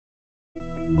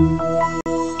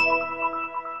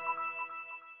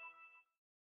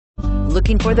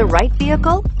Looking for the right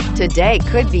vehicle? Today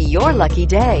could be your lucky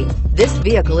day. This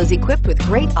vehicle is equipped with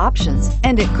great options,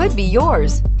 and it could be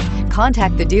yours.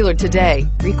 Contact the dealer today,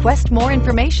 request more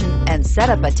information, and set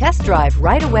up a test drive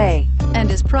right away. And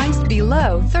is priced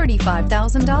below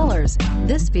 $35,000.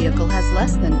 This vehicle has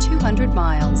less than 200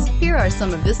 miles. Here are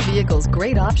some of this vehicle's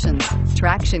great options: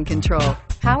 traction control,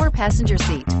 power passenger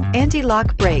seat,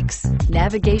 anti-lock brakes,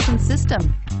 navigation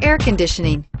system, air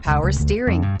conditioning, power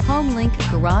steering, home link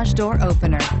garage door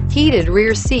opener, heated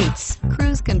rear seats,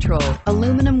 cruise control,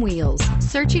 aluminum wheels.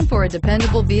 Searching for a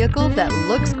dependable vehicle that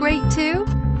looks great too?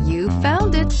 You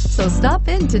found it, so stop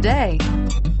in today.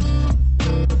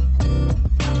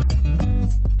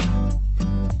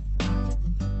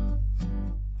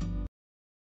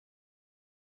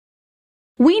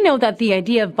 We know that the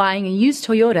idea of buying a used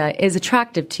Toyota is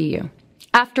attractive to you.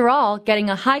 After all, getting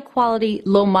a high-quality,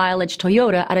 low-mileage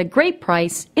Toyota at a great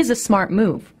price is a smart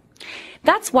move.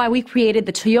 That's why we created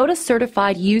the Toyota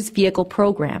Certified Used Vehicle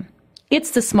Program.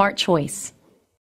 It's the smart choice.